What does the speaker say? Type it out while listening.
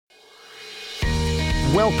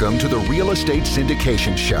Welcome to the Real Estate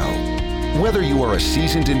Syndication Show. Whether you are a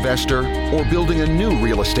seasoned investor or building a new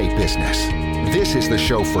real estate business, this is the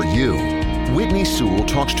show for you. Whitney Sewell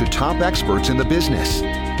talks to top experts in the business.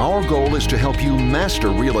 Our goal is to help you master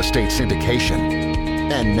real estate syndication.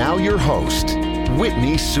 And now your host,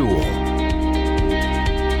 Whitney Sewell.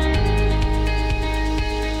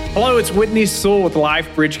 Hello, it's Whitney Sewell with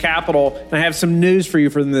LifeBridge Capital, and I have some news for you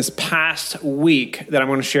from this past week that I'm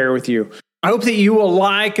going to share with you. I hope that you will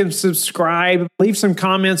like and subscribe, leave some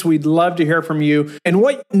comments. We'd love to hear from you and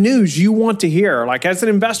what news you want to hear. Like as an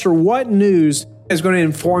investor, what news is going to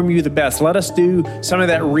inform you the best? Let us do some of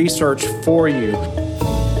that research for you.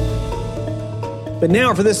 But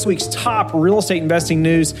now for this week's top real estate investing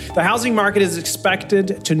news, the housing market is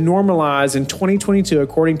expected to normalize in 2022,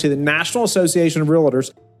 according to the National Association of Realtors.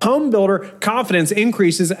 Homebuilder confidence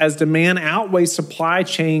increases as demand outweighs supply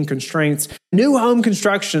chain constraints. New home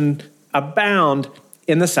construction abound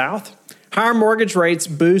in the South. Higher mortgage rates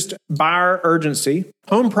boost buyer urgency.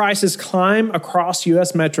 Home prices climb across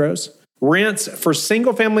U.S. metros. Rents for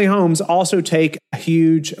single-family homes also take a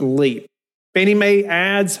huge leap. Fannie Mae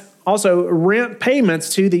adds also rent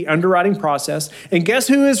payments to the underwriting process. And guess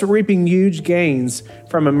who is reaping huge gains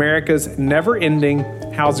from America's never-ending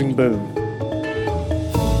housing boom?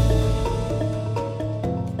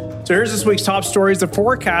 So here's this week's top stories. The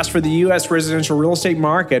forecast for the U.S. residential real estate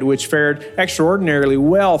market, which fared extraordinarily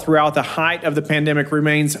well throughout the height of the pandemic,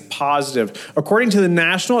 remains positive, according to the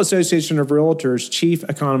National Association of Realtors chief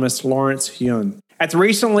economist Lawrence Yun. At the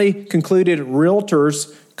recently concluded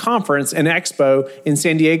Realtors Conference and Expo in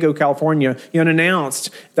San Diego, California, Yun announced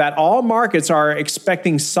that all markets are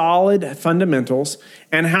expecting solid fundamentals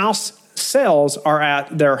and house sales are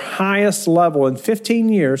at their highest level in 15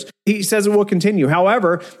 years. He says it will continue.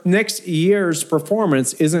 However, next year's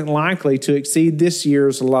performance isn't likely to exceed this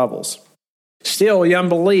year's levels. Still, Young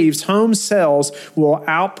believes home sales will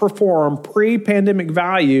outperform pre-pandemic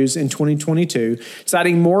values in 2022,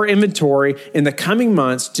 citing more inventory in the coming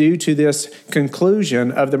months due to this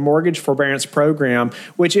conclusion of the mortgage forbearance program,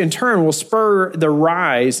 which in turn will spur the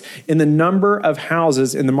rise in the number of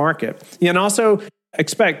houses in the market. Young also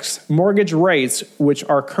expects mortgage rates, which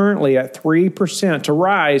are currently at 3%, to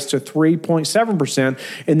rise to 3.7%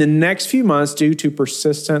 in the next few months due to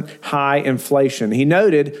persistent high inflation. He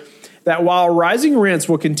noted that while rising rents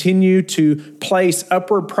will continue to place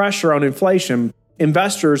upward pressure on inflation,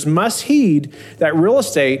 investors must heed that real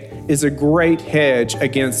estate is a great hedge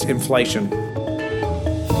against inflation.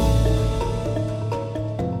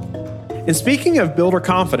 And speaking of builder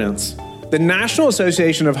confidence, the National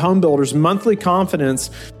Association of Homebuilders Monthly Confidence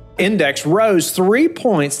Index rose 3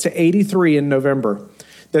 points to 83 in November.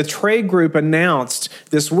 The trade group announced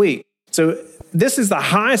this week. So this is the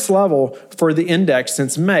highest level for the index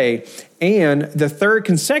since May and the third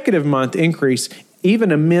consecutive month increase,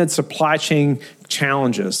 even amid supply chain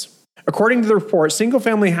challenges. According to the report,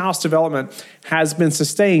 single-family house development has been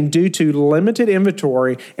sustained due to limited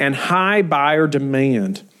inventory and high buyer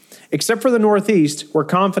demand. Except for the Northeast, where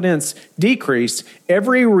confidence decreased,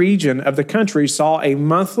 every region of the country saw a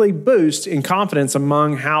monthly boost in confidence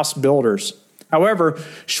among house builders. However,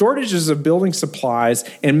 shortages of building supplies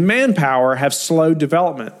and manpower have slowed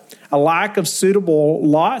development. A lack of suitable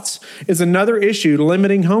lots is another issue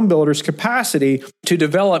limiting home builders' capacity to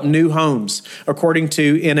develop new homes, according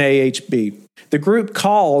to NAHB. The group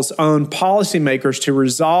calls on policymakers to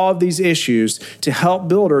resolve these issues to help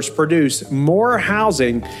builders produce more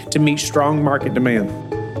housing to meet strong market demand.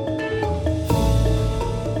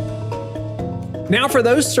 Now, for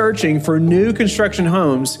those searching for new construction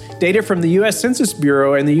homes, data from the U.S. Census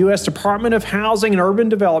Bureau and the U.S. Department of Housing and Urban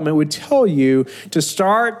Development would tell you to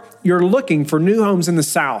start your looking for new homes in the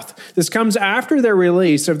South. This comes after their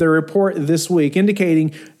release of their report this week,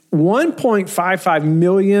 indicating 1.55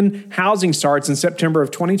 million housing starts in September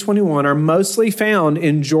of 2021 are mostly found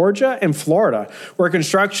in Georgia and Florida, where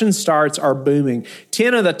construction starts are booming.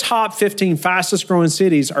 10 of the top 15 fastest growing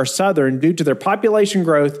cities are southern due to their population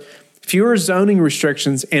growth, fewer zoning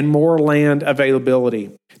restrictions, and more land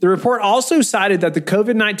availability. The report also cited that the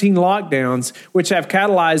COVID-19 lockdowns, which have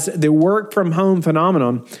catalyzed the work-from-home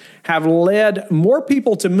phenomenon, have led more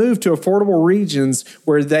people to move to affordable regions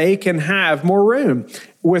where they can have more room,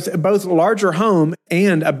 with both a larger home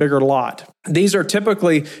and a bigger lot. These are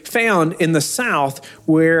typically found in the South,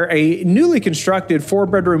 where a newly constructed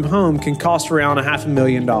 4-bedroom home can cost around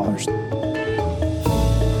 $500,000.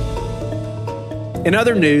 In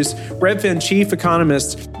other news, Redfin chief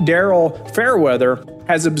economist Daryl Fairweather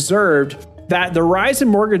has observed that the rise in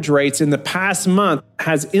mortgage rates in the past month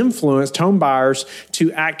has influenced homebuyers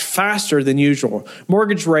to act faster than usual.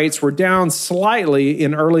 Mortgage rates were down slightly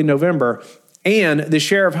in early November, and the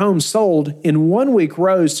share of homes sold in 1 week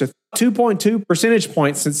rose to 2.2 percentage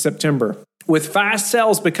points since September. With fast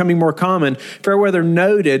sales becoming more common, Fairweather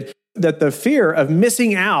noted that the fear of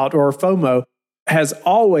missing out, or FOMO, has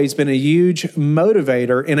always been a huge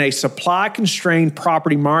motivator in a supply-constrained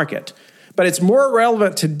property market. But it's more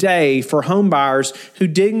relevant today for homebuyers who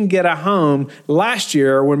didn't get a home last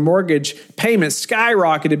year when mortgage payments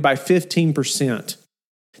skyrocketed by 15%.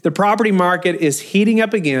 The property market is heating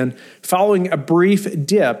up again following a brief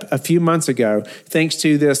dip a few months ago, thanks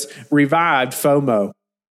to this revived FOMO.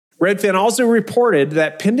 Redfin also reported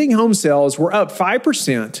that pending home sales were up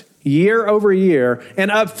 5% year over year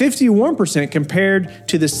and up 51% compared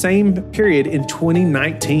to the same period in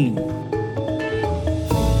 2019.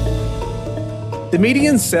 The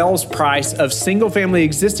median sales price of single-family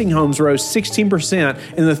existing homes rose 16%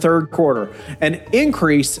 in the third quarter, an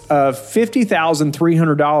increase of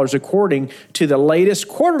 $50,300 according to the latest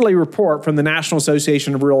quarterly report from the National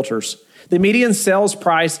Association of Realtors. The median sales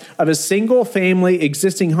price of a single-family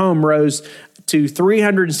existing home rose to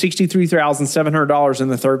 $363,700 in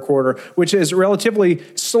the third quarter, which is relatively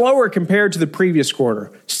slower compared to the previous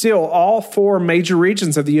quarter. Still, all four major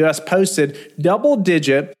regions of the U.S. posted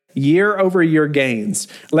double-digit year-over-year gains,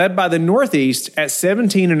 led by the Northeast at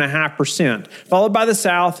 17.5%, followed by the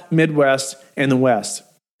South, Midwest, and the West.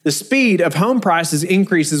 The speed of home prices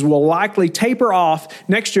increases will likely taper off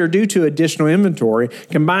next year due to additional inventory,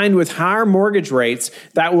 combined with higher mortgage rates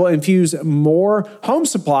that will infuse more home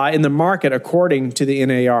supply in the market, according to the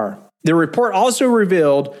NAR. The report also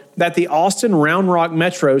revealed that the Austin Round Rock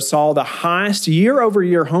Metro saw the highest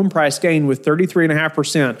year-over-year home price gain with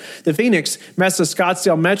 33.5%. The Phoenix Mesa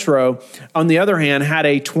Scottsdale Metro, on the other hand, had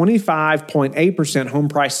a 25.8% home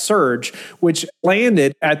price surge, which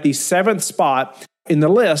landed at the seventh spot in the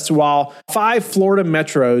list, while 5 Florida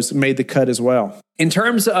metros made the cut as well. In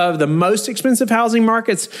terms of the most expensive housing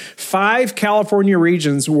markets, 5 California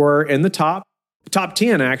regions were in the top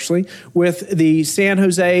 10 actually, with the San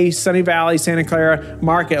Jose, Sunny Valley, Santa Clara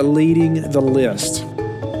market leading the list.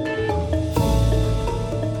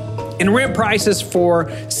 And rent prices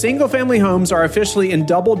for single-family homes are officially in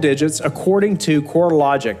double digits, according to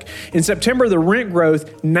CoreLogic. In September, the rent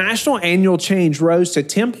growth national annual change rose to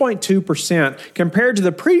 10.2% compared to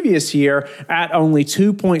the previous year at only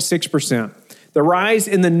 2.6%. The rise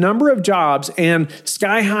in the number of jobs and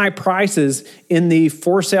sky-high prices in the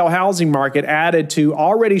for-sale housing market added to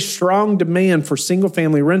already strong demand for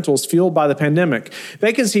single-family rentals fueled by the pandemic.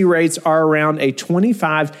 Vacancy rates are around a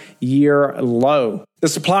 25-year low. The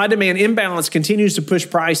supply-demand imbalance continues to push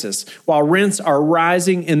prices, while rents are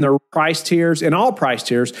rising in the price tiers, in all price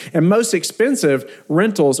tiers, and most expensive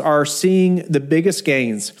rentals are seeing the biggest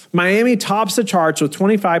gains. Miami tops the charts with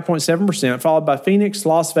 25.7%, followed by Phoenix,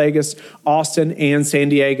 Las Vegas, Austin, and San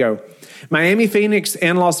Diego. Miami, Phoenix,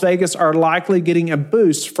 and Las Vegas are likely getting a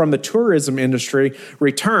boost from the tourism industry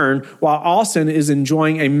return, while Austin is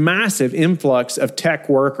enjoying a massive influx of tech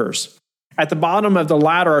workers. At the bottom of the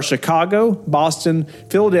ladder are Chicago, Boston,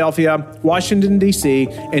 Philadelphia, Washington, D.C.,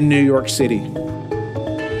 and New York City.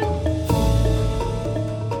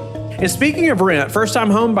 And speaking of rent,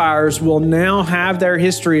 first-time home buyers will now have their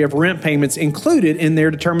history of rent payments included in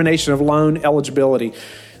their determination of loan eligibility.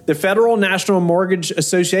 The Federal National Mortgage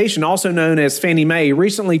Association, also known as Fannie Mae,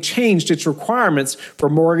 recently changed its requirements for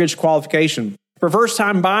mortgage qualification. For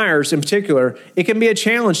first-time buyers in particular, it can be a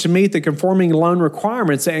challenge to meet the conforming loan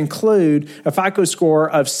requirements that include a FICO score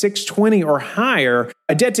of 620 or higher,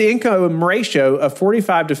 a debt-to-income ratio of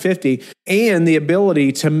 45 to 50, and the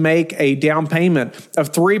ability to make a down payment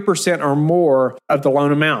of 3% or more of the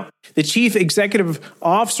loan amount. The chief executive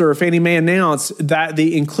officer of Fannie Mae announced that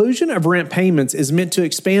the inclusion of rent payments is meant to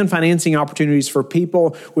expand financing opportunities for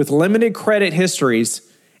people with limited credit histories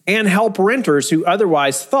and help renters who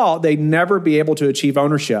otherwise thought they'd never be able to achieve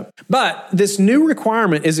ownership. But this new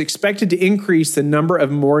requirement is expected to increase the number of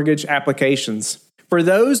mortgage applications. For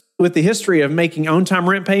those with the history of making on-time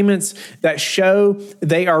rent payments that show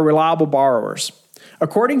they are reliable borrowers.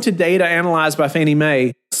 According to data analyzed by Fannie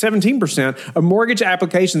Mae, 17% of mortgage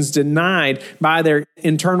applications denied by their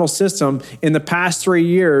internal system in the past 3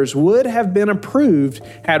 years would have been approved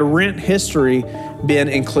had rent history been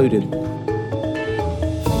included.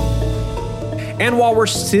 And while we're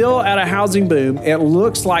still at a housing boom, it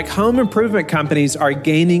looks like home improvement companies are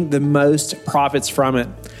gaining the most profits from it.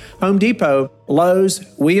 Home Depot Lowe's,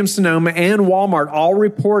 Williams-Sonoma, and Walmart all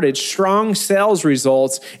reported strong sales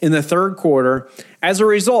results in the third quarter as a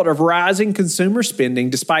result of rising consumer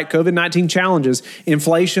spending despite COVID-19 challenges,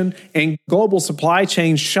 inflation, and global supply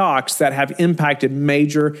chain shocks that have impacted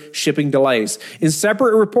major shipping delays. In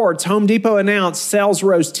separate reports, Home Depot announced sales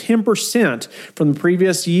rose 10% from the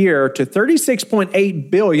previous year to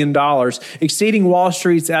 $36.8 billion, exceeding Wall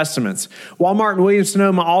Street's estimates. Walmart and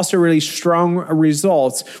Williams-Sonoma also released strong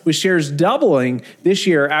results, with shares doubling this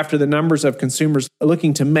year after the numbers of consumers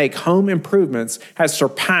looking to make home improvements has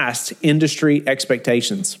surpassed industry expectations.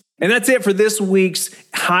 And that's it for this week's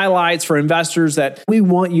highlights for investors that we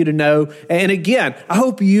want you to know. And again, I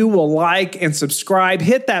hope you will like and subscribe.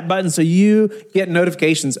 Hit that button so you get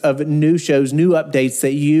notifications of new shows, new updates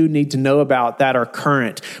that you need to know about that are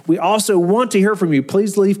current. We also want to hear from you.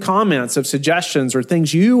 Please leave comments of suggestions or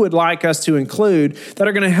things you would like us to include that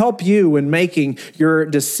are going to help you in making your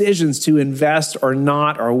decisions to invest or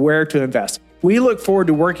not, or where to invest. We look forward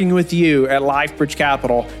to working with you at LifeBridge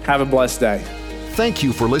Capital. Have a blessed day. Thank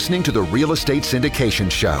you for listening to the Real Estate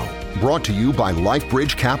Syndication Show, brought to you by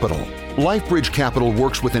LifeBridge Capital. LifeBridge Capital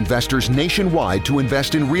works with investors nationwide to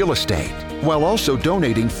invest in real estate, while also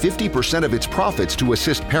donating 50% of its profits to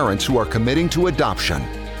assist parents who are committing to adoption.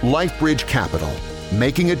 LifeBridge Capital,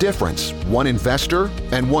 making a difference, one investor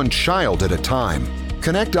and one child at a time.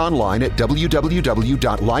 Connect online at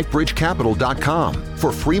www.lifebridgecapital.com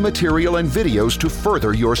for free material and videos to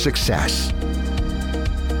further your success.